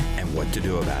there and what to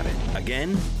do about it.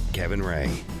 Again, Kevin Ray.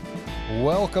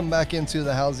 Welcome back into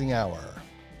the Housing Hour.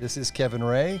 This is Kevin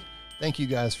Ray. Thank you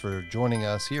guys for joining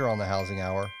us here on the Housing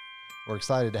Hour. We're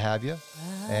excited to have you,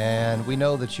 and we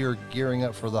know that you're gearing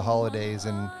up for the holidays.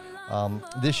 And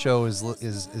this show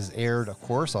is aired, of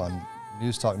course, on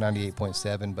News Talk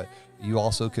 98.7, but you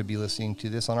also could be listening to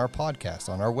this on our podcast,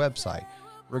 on our website.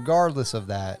 regardless of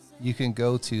that, you can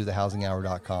go to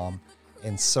thehousinghour.com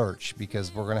and search,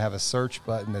 because we're going to have a search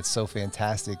button that's so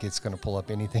fantastic it's going to pull up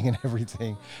anything and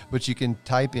everything. But you can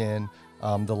type in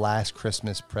the last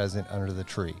Christmas present under the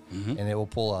tree, and it will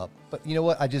pull up. But you know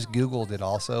what? I just Googled it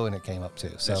also, and it came up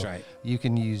too. So That's right. you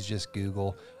can use just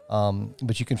Google.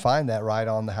 But you can find that right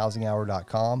on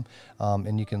thehousinghour.com,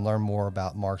 and you can learn more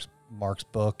about Mark's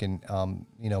book. And,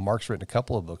 Mark's written a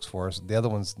couple of books for us. The other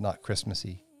one's not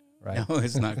Christmassy, right? No,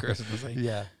 it's not Christmas.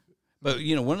 Yeah. But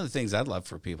one of the things I'd love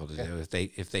for people to do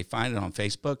if they find it on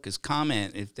Facebook is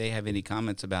comment if they have any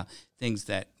comments about things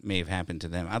that may have happened to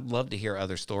them. I'd love to hear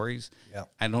other stories. Yeah.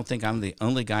 I don't think I'm the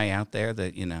only guy out there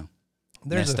that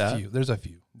There's a few. There's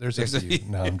a few.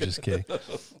 No, I'm just kidding.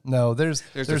 No, there's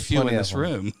a few in this them.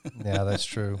 room. Yeah, that's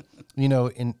true.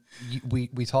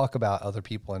 We talk about other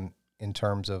people in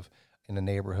terms of in the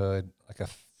neighborhood, like a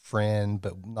friend,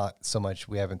 but not so much.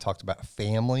 We haven't talked about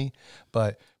family,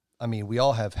 but I mean, we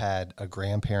all have had a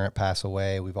grandparent pass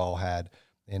away. We've all had,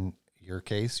 in your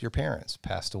case, your parents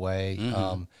passed away.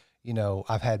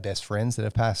 I've had best friends that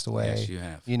have passed away. Yes,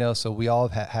 you have. So we all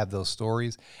have those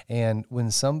stories. And when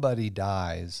somebody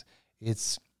dies,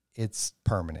 it's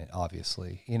permanent,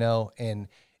 obviously, and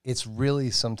it's really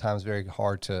sometimes very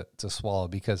hard to swallow,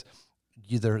 because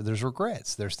there's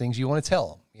regrets. There's things you want to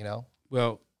tell them,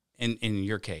 Well, in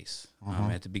your case,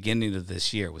 at the beginning of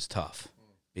this year was tough,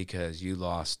 because you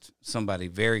lost somebody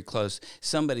very close,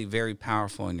 somebody very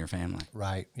powerful in your family.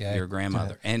 Right. Yeah. Your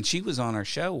grandmother. Yeah. And she was on our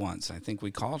show once. I think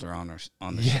we called her on the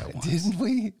show once. Didn't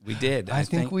we? We did. I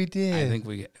think we did. I think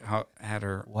we had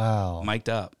her mic'd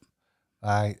up.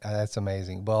 That's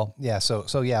amazing. Well, yeah. So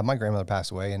yeah, my grandmother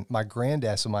passed away, and my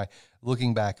granddad. So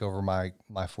looking back over my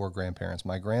four grandparents,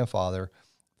 my grandfather,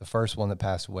 the first one that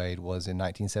passed away was in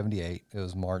 1978. It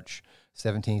was March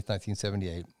 17th,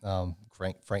 1978.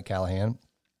 Frank Callahan.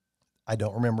 I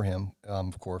don't remember him.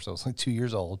 Of course, I was like 2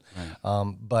 years old.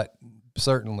 Right. But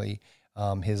certainly,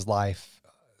 his life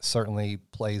certainly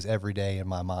plays every day in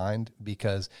my mind,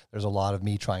 because there's a lot of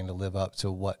me trying to live up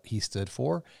to what he stood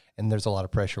for, and there's a lot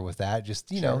of pressure with that.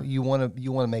 Just you want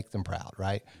to make them proud,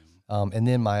 right? And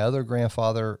then my other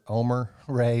grandfather, Omer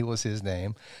Ray was his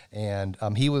name, and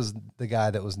he was the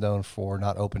guy that was known for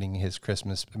not opening his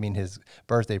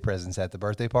birthday presents at the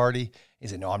birthday party. He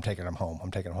said, "No, I'm taking them home.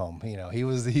 I'm taking them home." He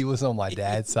was on my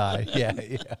dad's side. Yeah.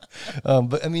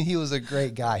 But I mean, he was a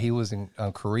great guy. He was in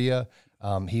Korea.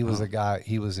 He was a guy.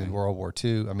 He was in World War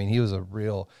II. I mean, he was a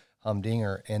real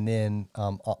humdinger. And then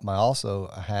I also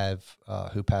have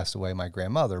who passed away, my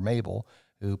grandmother Mabel,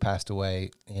 who passed away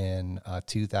in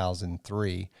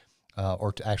 2003,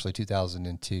 or actually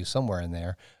 2002, somewhere in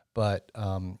there. But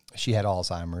she had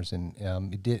Alzheimer's, and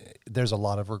there's a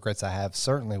lot of regrets I have,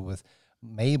 certainly with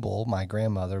Mabel, my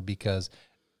grandmother, because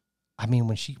I mean,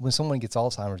 when someone gets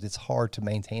Alzheimer's, it's hard to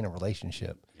maintain a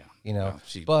relationship. Yeah.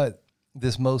 But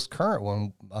this most current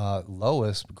one,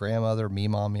 Lois, grandmother, me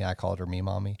mommy, I called her me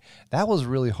mommy. That was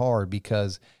really hard,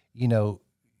 because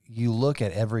you look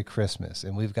at every Christmas,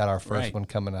 and we've got our first one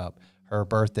coming up. Her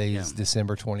birthday is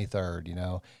December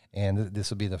 23rd, and this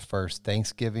will be the first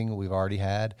Thanksgiving we've already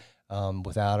had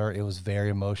without her. It was very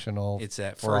emotional. It's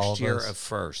that first year of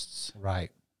firsts.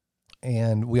 Right.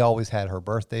 And we always had her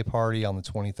birthday party on the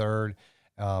 23rd,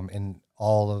 and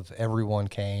everyone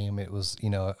came. It was,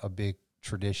 a big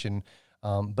tradition.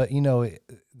 But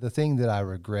the thing that I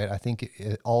regret, I think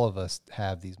all of us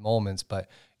have these moments, but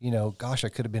gosh, I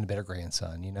could have been a better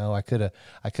grandson. I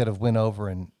could have went over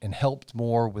and helped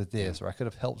more with this, or I could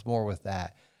have helped more with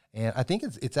that. And I think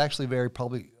it's actually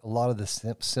probably a lot of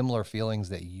the similar feelings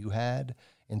that you had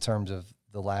in terms of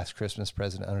the last Christmas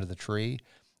present under the tree.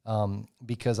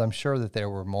 Because I'm sure that there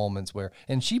were moments where,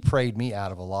 and she prayed me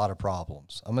out of a lot of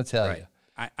problems. I'm going to tell you.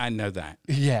 I know that.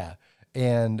 Yeah.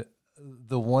 And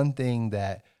the one thing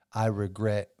that I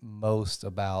regret most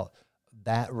about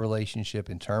that relationship,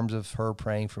 in terms of her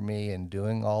praying for me and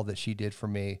doing all that she did for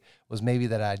me, was maybe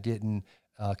that I didn't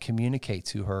communicate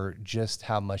to her just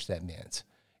how much that meant,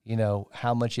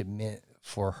 how much it meant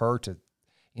for her to,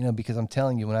 because I'm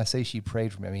telling you, when I say she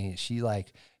prayed for me, I mean, she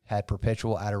had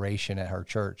perpetual adoration at her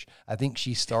church. I think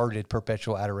she started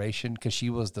perpetual adoration because she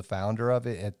was the founder of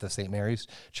it at the St. Mary's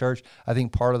Church. I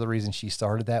think part of the reason she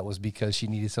started that was because she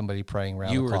needed somebody praying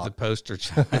around the clock. You were the poster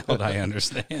child, I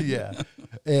understand. Yeah.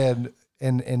 And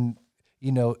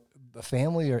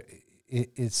family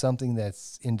it's something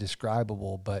that's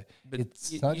indescribable, but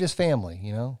it's not just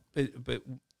family, But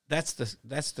that's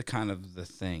the kind of the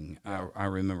thing. I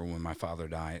remember when my father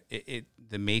died,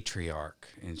 the matriarch,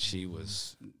 and she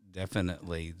was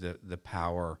definitely the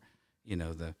power,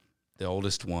 the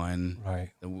oldest one, right?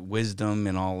 The wisdom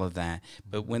and all of that.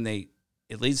 But when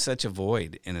it leaves such a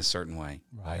void in a certain way.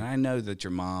 Right. And I know that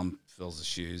your mom fills the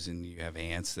shoes and you have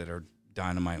aunts that are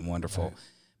dynamite and wonderful.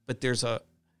 Right. But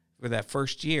for that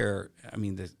first year, I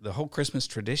mean, the whole Christmas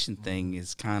tradition thing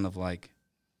is kind of like,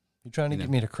 You're trying to get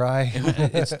me to cry?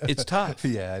 it's tough.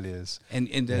 Yeah, it is.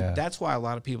 And that's why a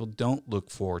lot of people don't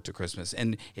look forward to Christmas.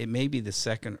 And it may be the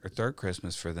second or third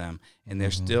Christmas for them, and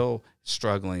they're still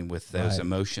struggling with those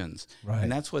emotions. Right.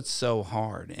 And that's what's so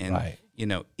hard. And,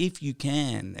 if you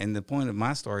can, and the point of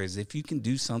my story is if you can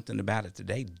do something about it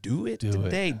today, do it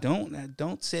today.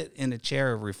 Don't sit in a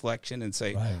chair of reflection and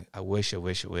say, I wish.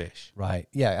 Right.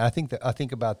 Yeah, I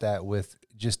think about that with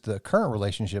just the current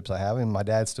relationships I have, and my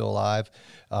dad's still alive.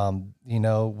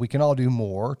 We can all do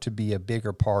more to be a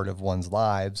bigger part of one's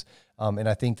lives. And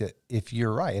I think that if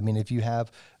you're right, I mean, if you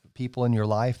have people in your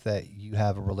life that you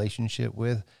have a relationship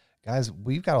with, guys,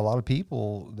 we've got a lot of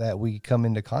people that we come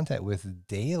into contact with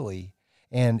daily,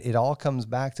 and it all comes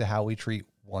back to how we treat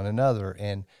one another.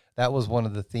 And that was one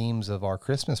of the themes of our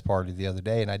Christmas party the other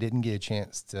day. And I didn't get a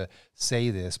chance to say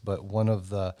this, but one of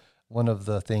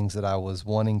the things that I was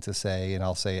wanting to say, and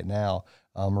I'll say it now,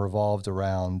 revolved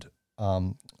around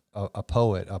a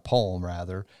poem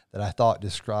that I thought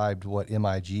described what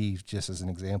MIG, just as an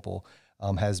example,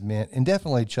 has meant, and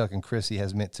definitely Chuck and Chrissy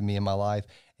has meant to me in my life,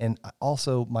 and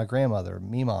also my grandmother,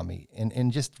 me mommy,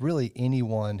 and just really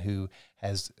anyone who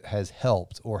has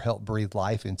helped or helped breathe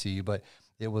life into you. But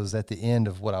it was at the end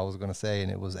of what I was going to say,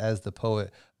 and it was, as the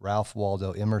poet Ralph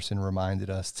Waldo Emerson reminded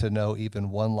us, to know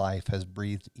even one life has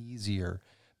breathed easier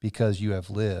because you have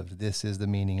lived. This is the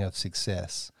meaning of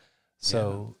success.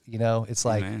 So, it's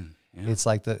like, it's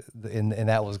like and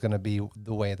that was going to be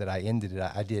the way that I ended it.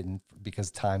 I didn't,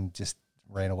 because time just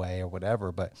ran away or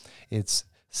whatever, but it's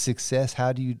success.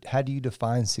 How do you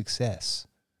define success?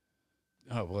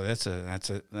 Oh, well, that's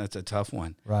a tough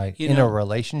one. Right. In a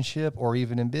relationship, or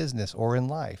even in business or in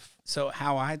life. So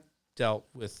how I dealt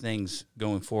with things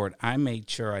going forward, I made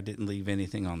sure I didn't leave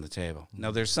anything on the table.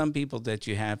 Now, there's some people that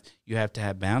you have to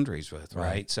have boundaries with,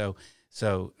 right? So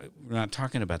we're not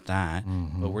talking about that,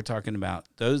 but we're talking about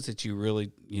those that you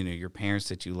really, your parents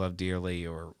that you love dearly,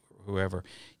 or whoever,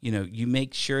 you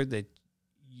make sure that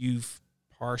you've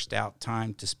parsed out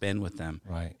time to spend with them.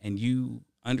 Right. And you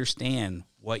understand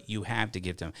what you have to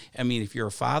give them. I mean, if you're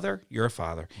a father, you're a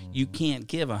father. You can't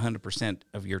give 100%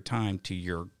 of your time to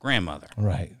your grandmother.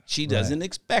 Right. She doesn't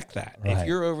expect that. Right. If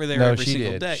you're over there every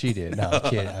single day. She did. No,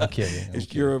 I'm kidding.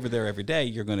 If you're over there every day,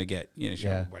 you're going to get,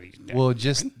 what are you doing? Well,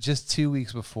 just 2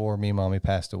 weeks before me and mommy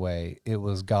passed away, it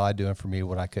was God doing for me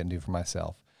what I couldn't do for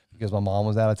myself, because my mom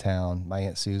was out of town. My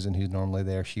Aunt Susan, who's normally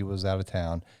there, she was out of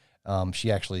town.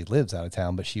 She actually lives out of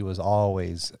town, but she was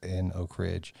always in Oak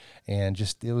Ridge, and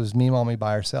it was me and mommy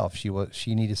by herself.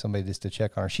 She needed somebody just to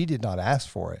check on her. She did not ask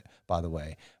for it, by the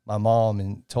way. My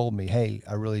mom told me, "Hey,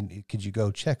 could you go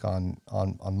check on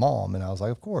mom?" And I was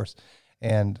like, "Of course."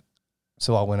 And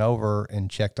so I went over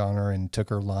and checked on her and took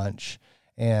her lunch,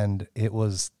 and it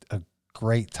was a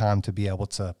great time to be able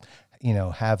to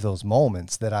have those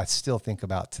moments that I still think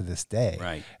about to this day,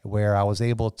 right, where I was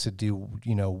able to do,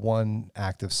 one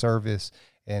act of service.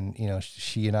 And,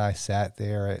 she and I sat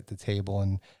there at the table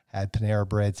and had Panera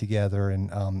bread together.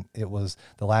 And it was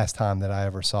the last time that I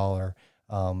ever saw her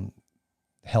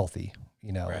healthy.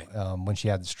 Right. When she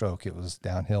had the stroke, it was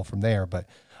downhill from there. But,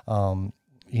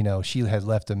 she had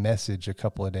left a message a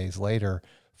couple of days later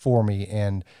for me,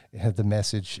 and had the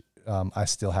message, I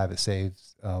still have it saved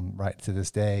right to this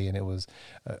day. And it was,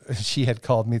 she had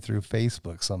called me through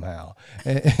Facebook somehow.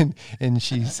 And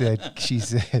she said,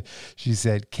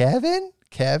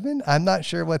 Kevin, I'm not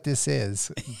sure what this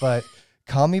is, but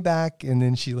call me back. And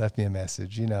then she left me a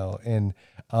message, and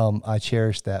I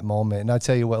cherished that moment. And I'll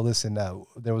tell you what, listen,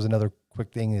 there was another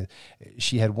quick thing.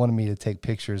 She had wanted me to take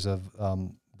pictures of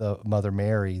the Mother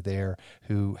Mary there,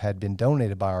 who had been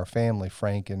donated by our family,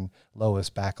 Frank and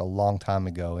Lois, back a long time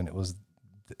ago. And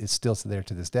it's still there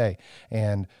to this day.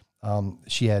 And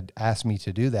she had asked me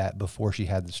to do that before she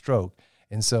had the stroke.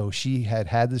 And so she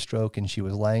had the stroke, and she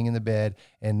was laying in the bed,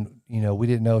 and, we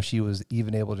didn't know if she was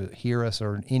even able to hear us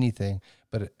or anything.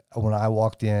 But when I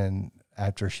walked in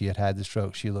after she had the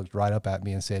stroke, she looked right up at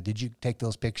me and said, "Did you take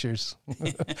those pictures?"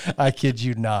 I kid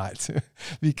you not,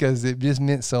 because it just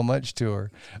meant so much to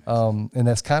her. And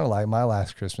that's kind of like my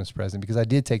last Christmas present, because I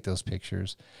did take those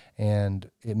pictures, and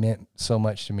it meant so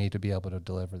much to me to be able to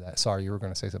deliver that. Sorry, you were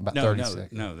going to say something about 30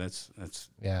 seconds. No, that's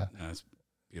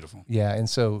beautiful. Yeah. And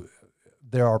so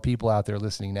there are people out there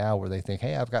listening now where they think,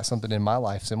 "Hey, I've got something in my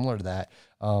life similar to that."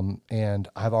 And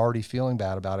I'm already feeling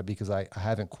bad about it, because I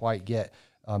haven't quite yet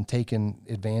taken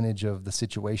advantage of the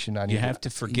situation. You have to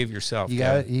forgive yourself. You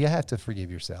have to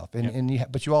forgive yourself,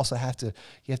 but you also have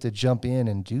to jump in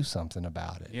and do something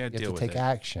about it. Yeah, you have to take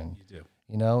action. You do.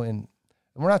 You know, and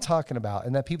we're not talking about,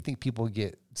 and that people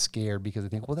get scared because they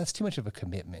think, well, that's too much of a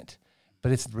commitment,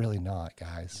 but it's really not,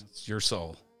 guys. It's your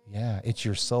soul. Yeah, it's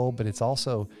your soul, but it's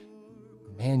also,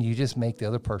 man, you just make the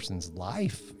other person's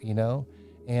life, you know.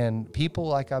 And people,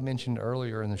 like I mentioned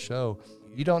earlier in the show,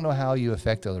 you don't know how you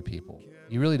affect other people.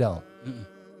 You really don't. Mm-mm.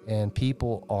 And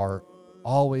people are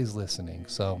always listening.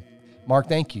 So, Mark,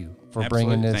 thank you for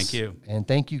bringing this. Thank you. And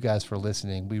thank you guys for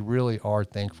listening. We really are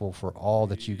thankful for all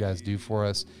that you guys do for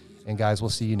us. And guys, we'll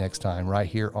see you next time right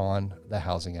here on The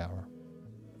Housing Hour.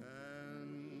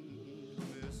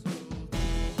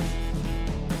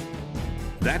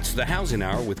 That's The Housing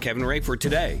Hour with Kevin Ray for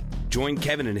today. Join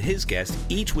Kevin and his guests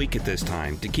each week at this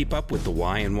time to keep up with the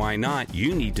why and why not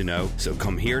you need to know, so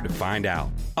come here to find out.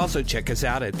 Also check us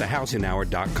out at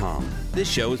thehousinghour.com. This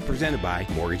show is presented by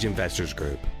Mortgage Investors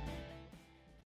Group.